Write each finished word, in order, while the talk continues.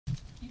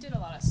did a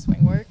lot of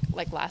swing work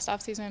like last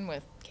off season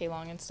with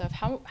K-Long and stuff.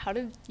 How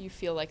did you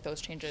feel like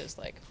those changes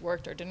like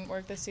worked or didn't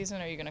work this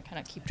season? Are you going to kind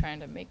of keep trying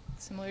to make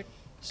similar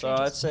So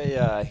changes?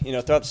 I'd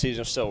say, throughout the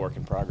season, I'm still a work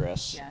in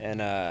progress. Yeah.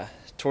 And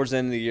towards the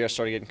end of the year, I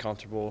started getting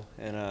comfortable.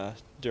 And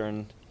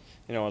during,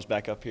 I was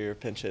back up here,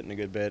 pinch hitting a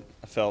good bit.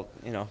 I felt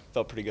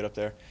pretty good up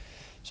there.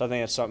 So I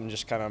think that's something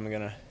just kind of I'm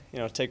going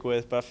to, take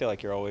with. But I feel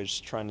like you're always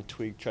trying to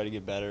tweak, try to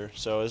get better.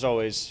 So as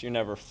always, you're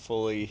never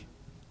fully,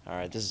 all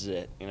right, this is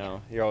it.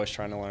 You're always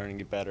trying to learn and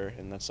get better.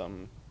 And that's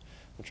something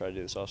I'm trying to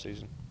do this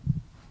offseason.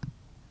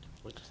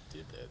 What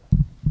did that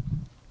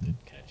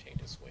kind of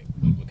change the swing?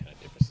 What kind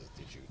of differences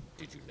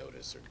did you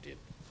notice, or did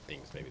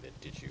things maybe that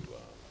did you?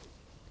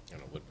 I don't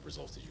know, what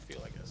results did you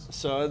feel? I guess.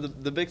 So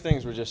the big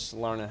things were just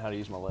learning how to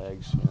use my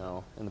legs.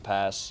 In the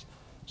past,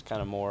 it's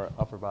kind of more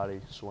upper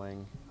body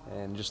swing,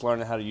 and just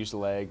learning how to use the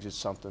legs is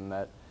something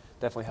that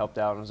definitely helped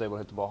out and was able to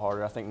hit the ball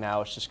harder. I think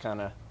now it's just kind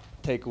of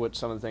take what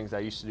some of the things I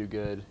used to do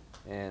good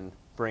and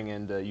bring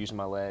into using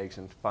my legs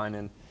and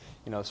finding,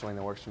 the swing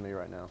that works for me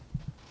right now.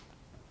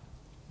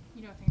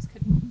 Things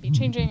could be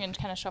changing and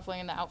kind of shuffling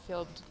in the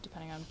outfield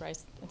depending on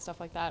Bryce and stuff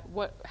like that.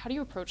 How do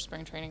you approach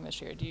spring training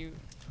this year? Do you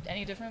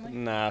any differently?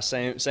 Nah,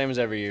 same as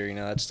every year.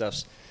 That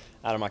stuff's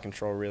out of my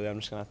control really. I'm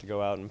just gonna have to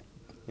go out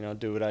and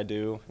do what I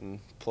do and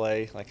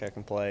play like I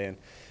can play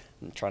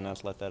and try not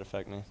to let that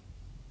affect me.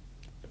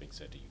 That being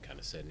said, do you kind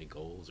of set any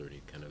goals or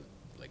any kind of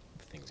like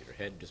things in your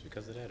head just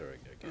because of that, or?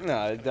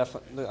 No,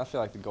 definitely. I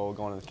feel like the goal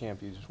going into the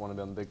camp, you just want to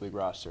be on the big league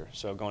roster.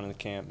 So going into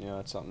the camp,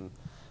 that's something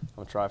I'm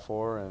gonna try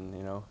for, and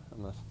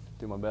I'm gonna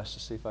do my best to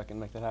see if I can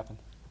make that happen.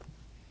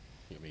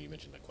 You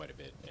mentioned quite a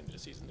bit end of the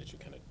season that you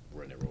kind of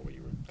were in that role where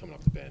you were coming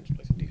off the bench,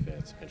 play some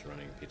defense, pinch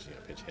running, pitch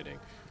hitting.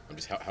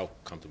 Just how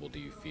comfortable do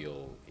you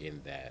feel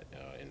in that,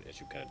 and as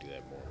you kind of do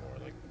that more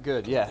and more?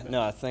 Good, yeah.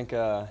 No, I think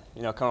coming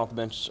off the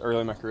bench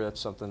early in my career,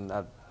 that's something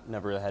I've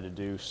never really had to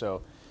do.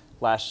 So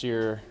last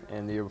year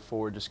and the year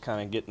before, just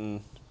kind of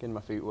getting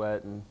my feet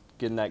wet and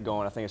getting that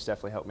going, I think it's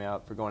definitely helped me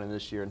out for going into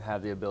this year and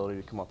have the ability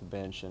to come off the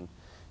bench and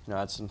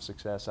had some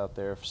success out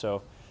there.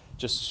 So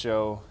just to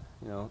show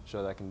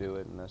that I can do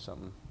it, and that's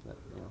something that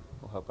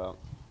will help out.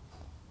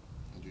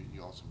 And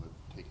you also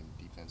have taken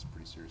defense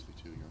pretty seriously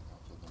too. Your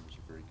outfield numbers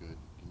are very good.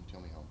 Can you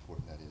tell me how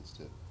important that is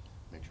to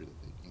make sure that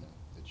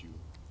that you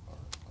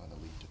are an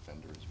elite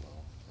defender as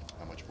well? And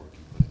how much work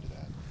you put into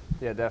that?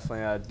 Yeah,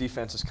 definitely.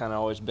 Defense has kind of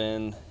always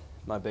been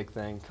my big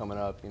thing coming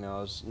up. I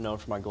was known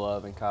for my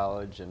glove in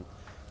college, and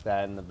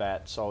that and the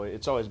bat.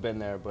 It's always been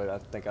there, but I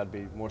think I'd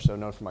be more so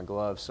known for my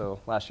glove. So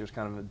last year was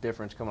kind of a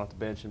difference coming off the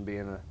bench and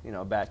being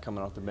a bat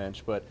coming off the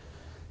bench. But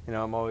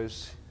I'm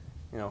always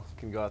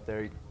can go out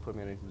there, you can put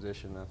me in any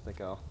position, I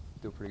think I'll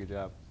do a pretty good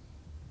job.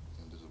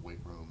 And does the weight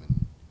room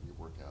and your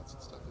workouts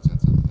and stuff, is that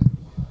something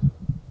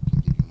that can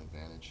give you an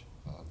advantage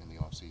in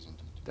the off season?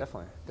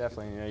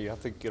 Definitely. You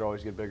have to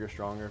always get bigger,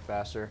 stronger,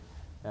 faster.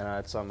 And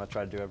it's something I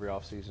try to do every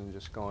offseason,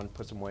 just go and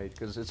put some weight,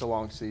 because it's a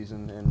long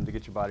season, and to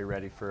get your body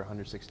ready for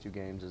 162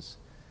 games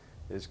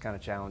is kind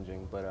of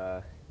challenging.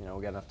 But we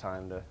got enough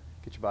time to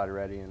get your body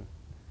ready and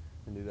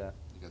do that.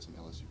 You got some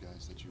LSU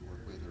guys that you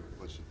work with, or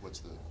what's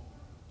the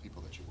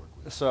people that you work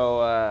with?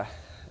 So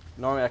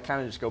normally I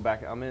kind of just go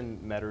back. I'm in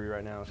Metairie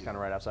right now. It's kind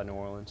of right outside New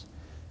Orleans,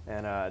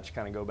 and just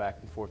kind of go back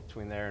and forth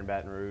between there and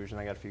Baton Rouge. And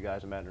I got a few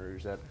guys in Baton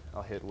Rouge that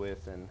I'll hit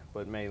with,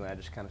 but mainly I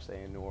just kind of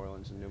stay in New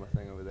Orleans and do my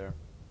thing over there.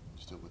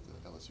 Still with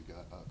the LSU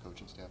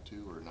coaching staff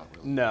too, or not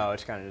really? No,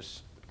 it's kind of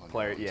just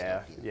player.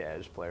 Yeah,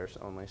 just players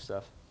only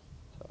stuff.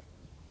 So.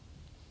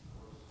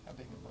 How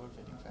big a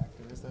motivating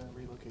factor is the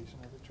relocation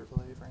of the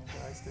AAA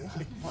franchise too?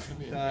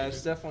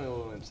 It's definitely a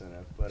little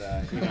incentive, but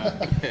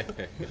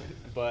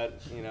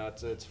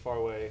it's far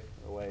away,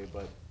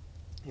 but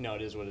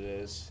it is what it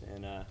is,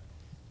 and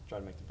try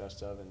to make the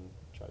best of it and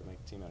try to make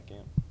the team out of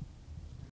camp.